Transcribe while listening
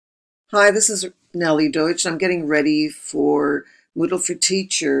Hi, this is Nellie Deutsch. I'm getting ready for Moodle for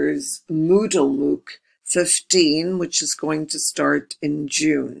Teachers Moodle MOOC 15, which is going to start in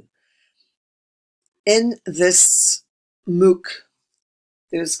June. In this MOOC,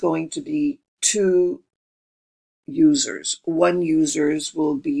 there's going to be two users. One user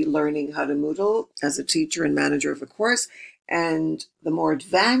will be learning how to Moodle as a teacher and manager of a course, and the more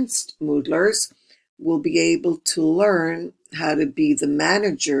advanced Moodlers will be able to learn how to be the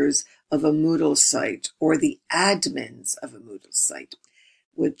managers of a Moodle site or the admins of a Moodle site,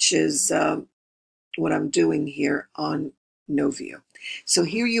 which is what I'm doing here on Gnomio. So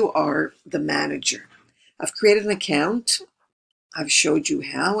here you are, the manager. I've created an account. I've showed you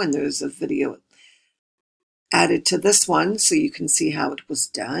how, and there's a video added to this one so you can see how it was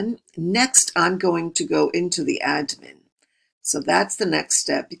done. Next, I'm going to go into the admin. So that's the next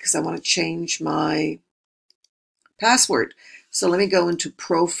step because I want to change my password. So let me go into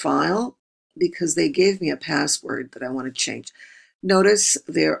profile because they gave me a password that I want to change. Notice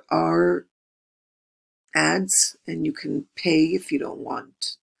there are ads and you can pay if you don't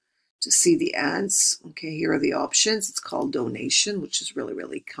want to see the ads. Okay, here are the options. It's called donation, which is really,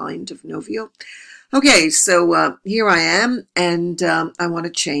 really kind of Gnomio. Okay, so here I am and I want to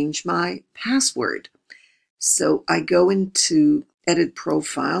change my password. So I go into edit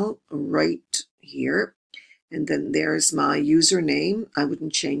profile right here. And then there's my username. I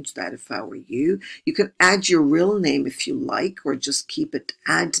wouldn't change that if I were you. You can add your real name if you like, or just keep it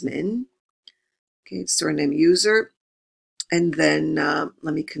admin. Okay, surname user. And then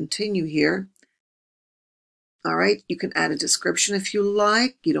let me continue here. All right, you can add a description if you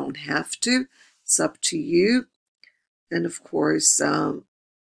like. You don't have to. It's up to you. And of course,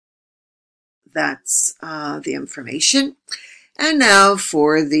 that's the information. And now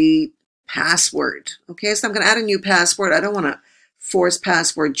for the password. Okay, so I'm going to add a new password. I don't want to force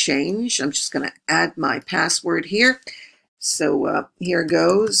password change. I'm just going to add my password here. So here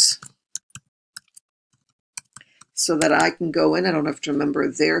goes. So that I can go in. I don't have to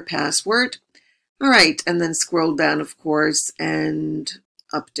remember their password. All right, and then scroll down, of course, and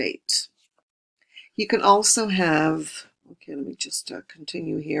update. You can also have, okay, let me just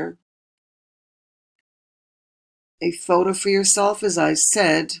continue here. A photo for yourself, as I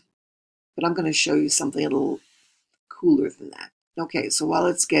said. But I'm going to show you something a little cooler than that. Okay, so while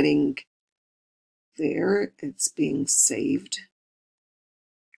it's getting there, it's being saved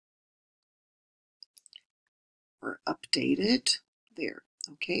or updated. There.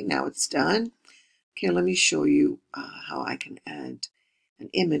 Okay, now it's done. Okay, let me show you how I can add an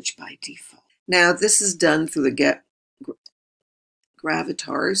image by default. Now, this is done through the Get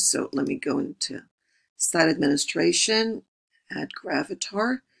Gravatars. So let me go into Site Administration, add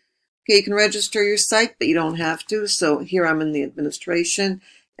Gravatar. Okay, you can register your site, but you don't have to. So here I'm in the administration,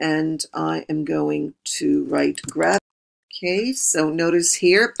 and I am going to write Grav. Okay, so notice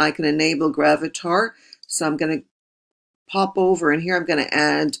here I can enable Gravatar. So I'm going to pop over, and here I'm going to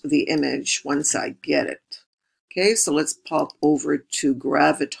add the image once I get it. Okay, so let's pop over to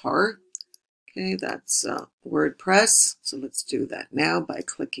Gravatar. Okay, that's WordPress. So let's do that now by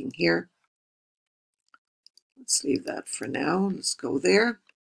clicking here. Let's leave that for now. Let's go there.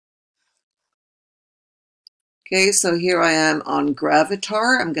 Okay, so here I am on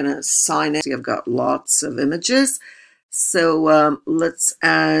Gravatar. I'm going to sign in. See, I've got lots of images. So let's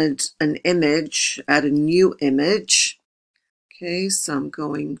add an image, add a new image. Okay, so I'm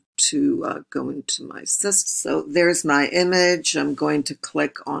going to go into my system. So there's my image. I'm going to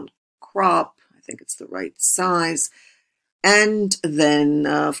click on crop. I think it's the right size. And then,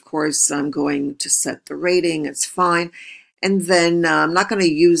 of course, I'm going to set the rating. It's fine. And then I'm not going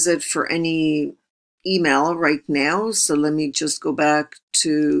to use it for any email right now. So let me just go back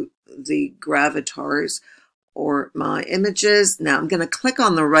to the Gravatars or my images. Now I'm going to click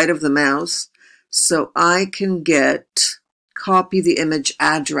on the right of the mouse so I can copy the image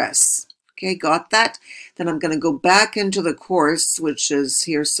address. Okay, got that? Then I'm going to go back into the course, which is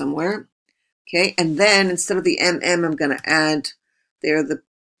here somewhere. Okay, and then instead of the MM, I'm going to add there the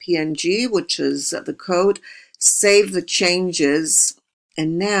PNG, which is the code. Save the changes.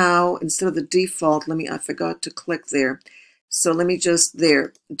 And now, instead of the default, I forgot to click there. So let me just,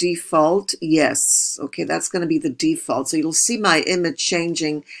 default, yes. Okay, that's going to be the default. So you'll see my image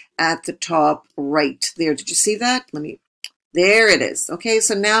changing at the top right there. Did you see that? There it is. Okay,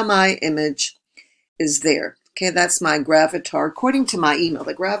 so now my image is there. Okay, that's my Gravatar. According to my email,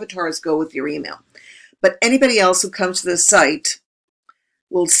 the Gravatars go with your email. But anybody else who comes to the site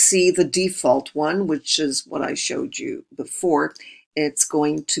will see the default one, which is what I showed you before. It's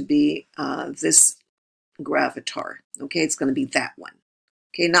going to be this Gravatar. Okay, it's going to be that one.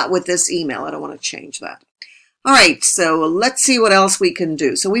 Okay, not with this email. I don't want to change that. All right, so let's see what else we can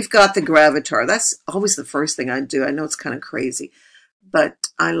do. So we've got the Gravatar. That's always the first thing I do. I know it's kind of crazy, but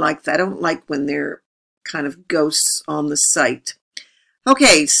I like that. I don't like when they're kind of ghosts on the site.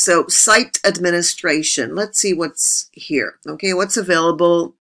 Okay, so site administration. Let's see what's here. Okay, what's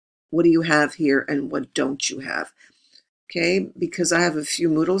available? What do you have here and what don't you have? Okay, because I have a few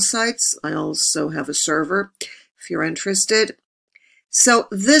Moodle sites. I also have a server if you're interested. So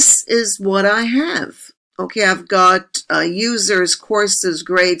this is what I have. Okay, I've got users, courses,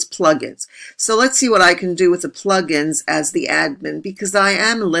 grades, plugins. So let's see what I can do with the plugins as the admin because I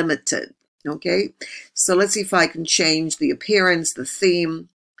am limited. Okay, so let's see if I can change the appearance, the theme,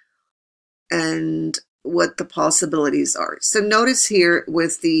 and what the possibilities are. So notice here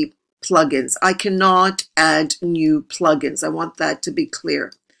with the plugins, I cannot add new plugins. I want that to be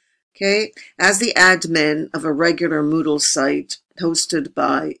clear. Okay, as the admin of a regular Moodle site hosted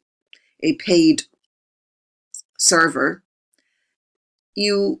by a paid server,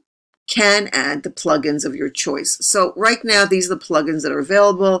 you can add the plugins of your choice. So right now, these are the plugins that are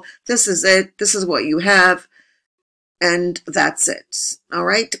available. This is it. This is what you have. And that's it. All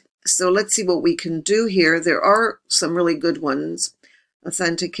right. So let's see what we can do here. There are some really good ones.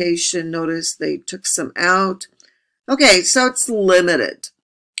 Authentication. Notice they took some out. Okay. So it's limited.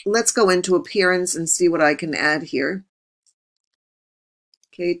 Let's go into appearance and see what I can add here.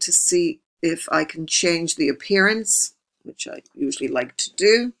 Okay. To see if I can change the appearance, which I usually like to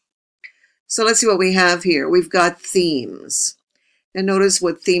do. So let's see what we have here. We've got themes. And notice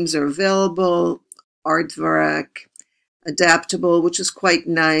what themes are available. Aardvark, adaptable, which is quite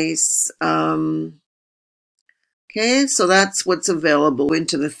nice. Okay, so that's what's available.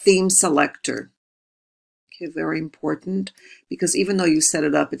 Into the theme selector. Okay, very important. Because even though you set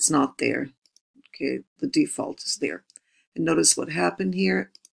it up, it's not there. Okay, the default is there. And notice what happened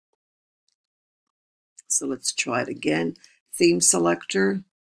here. So let's try it again. Theme selector.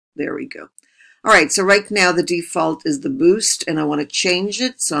 There we go. All right, so right now the default is the boost, and I want to change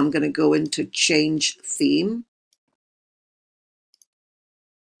it. So I'm going to go into change theme.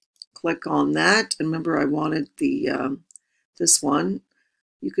 Click on that. And remember, I wanted the this one.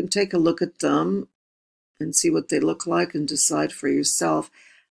 You can take a look at them and see what they look like and decide for yourself.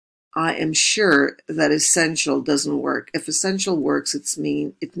 I am sure that essential doesn't work. If essential works,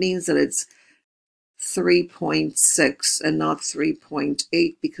 it means that it's 3.6 and not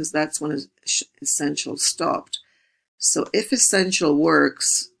 3.8 because that's when essential stopped. So if essential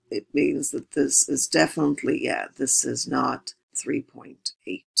works, it means that this is definitely, yeah, this is not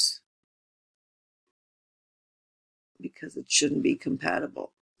 3.8 because it shouldn't be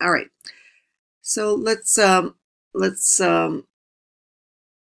compatible. All right, so let's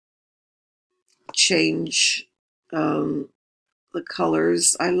change the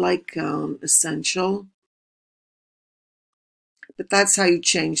colors. I like essential, but that's how you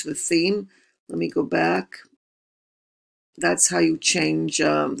change the theme. Let me go back. That's how you change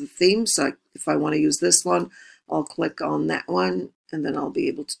the theme. So if I want to use this one, I'll click on that one and then I'll be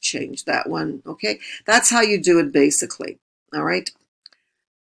able to change that one. Okay, that's how you do it basically. All right.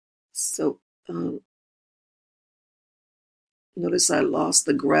 So notice I lost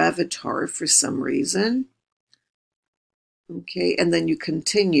the Gravatar for some reason. Okay, and then you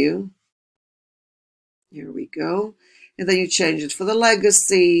continue. Here we go. And then you change it for the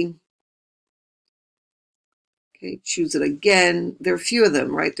legacy. Okay, choose it again. There are a few of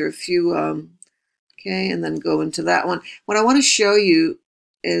them, right? There are a few, okay, and then go into that one. What I want to show you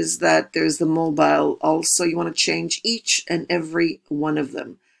is that there's the mobile also. You want to change each and every one of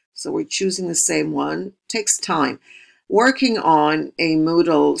them. So we're choosing the same one. It takes time. Working on a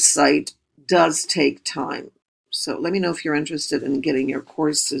Moodle site does take time. So let me know if you're interested in getting your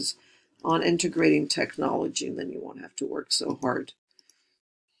courses on integrating technology, and then you won't have to work so hard.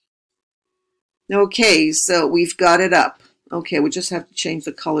 Okay, so we've got it up. Okay, we just have to change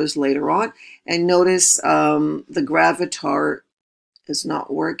the colors later on. And notice the Gravatar is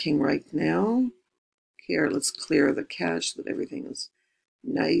not working right now. Here, let's clear the cache so that everything is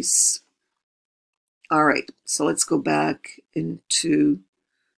nice. All right, so let's go back into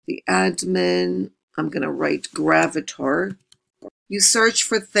the admin. I'm going to write Gravatar. You search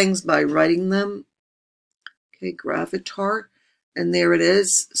for things by writing them. Okay, Gravatar. And there it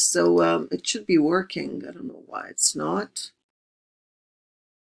is. So it should be working. I don't know why it's not.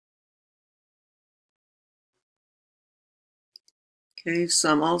 Okay,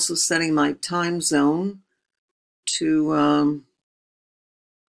 so I'm also setting my time zone to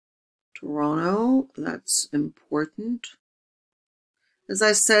Toronto. That's important. As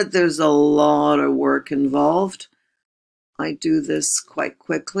I said, there's a lot of work involved. I do this quite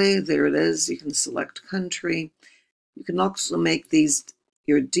quickly. There it is. You can select country. You can also make these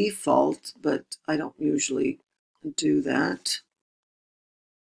your default, but I don't usually do that.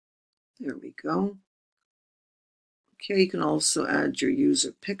 There we go. Okay, you can also add your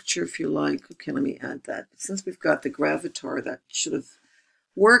user picture if you like. Okay, let me add that. Since we've got the gravatar, that should have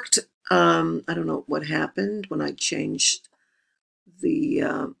worked. I don't know what happened when I changed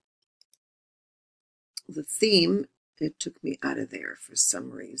the theme. It took me out of there for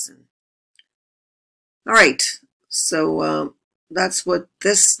some reason. All right, so that's what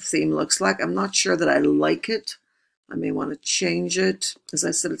this theme looks like. I'm not sure that I like it. I may want to change it. As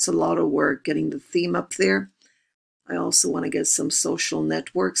I said, it's a lot of work getting the theme up there. I also want to get some social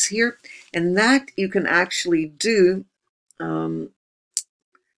networks here. And that you can actually do. And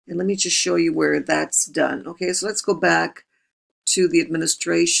let me just show you where that's done. Okay, so let's go back to the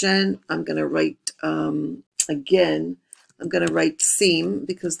administration. I'm going to write, again, I'm going to write theme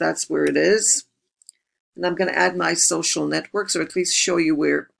because that's where it is. And I'm going to add my social networks, or at least show you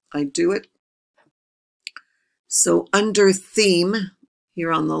where I do it. So under theme,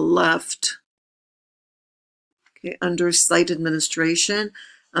 here on the left, okay, under site administration,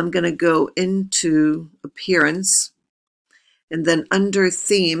 I'm going to go into appearance, and then under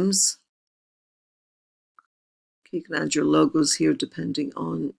themes, okay, you can add your logos here depending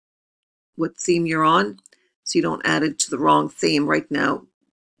on what theme you're on, so you don't add it to the wrong theme. Right now,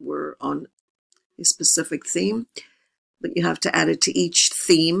 we're on a specific theme, but you have to add it to each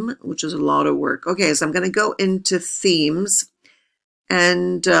theme, which is a lot of work. Okay, so I'm going to go into themes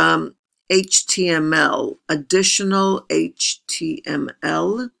and HTML, additional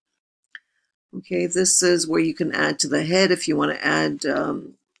HTML. Okay, this is where you can add to the head if you want to add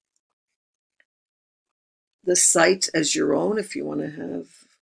the site as your own. If you want to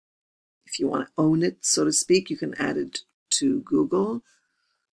own it, so to speak, you can add it to Google.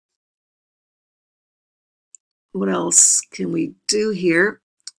 What else can we do here?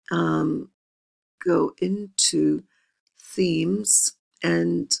 Go into themes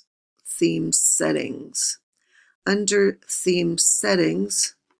and theme settings. Under theme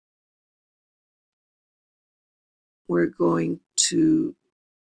settings, we're going to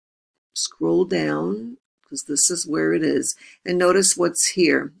scroll down because this is where it is. And notice what's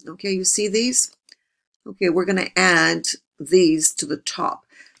here. Okay, you see these? Okay, we're going to add these to the top.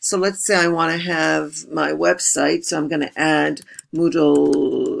 So let's say I want to have my website, so I'm going to add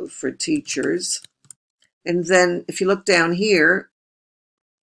Moodle for teachers. And then if you look down here,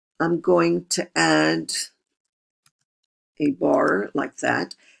 I'm going to add a bar like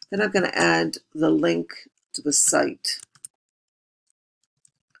that. Then I'm going to add the link to the site.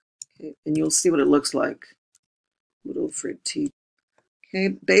 Okay, and you'll see what it looks like. Moodle for teachers. Okay,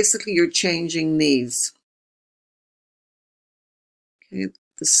 basically you're changing these. Okay,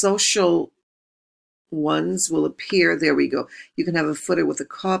 the social ones will appear. There we go. You can have a footer with a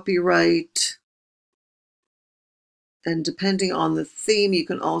copyright. And depending on the theme, you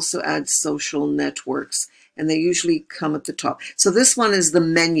can also add social networks. And they usually come at the top. So this one is the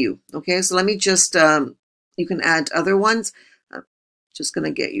menu. Okay, so let me just, you can add other ones. I'm just going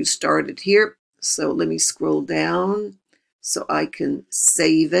to get you started here. So let me scroll down so I can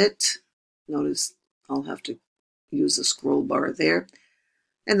save it. Notice I'll have to use a scroll bar there.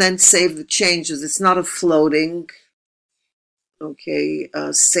 And then save the changes. It's not a floating, okay,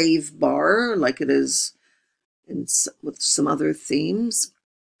 save bar like it is with some other themes.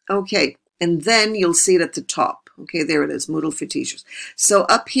 Okay, and then you'll see it at the top. Okay, there it is, Moodle for Teachers. So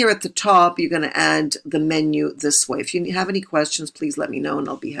up here at the top, you're going to add the menu this way. If you have any questions, please let me know, and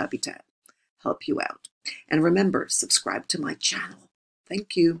I'll be happy to help you out. And remember, subscribe to my channel.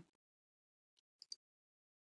 Thank you.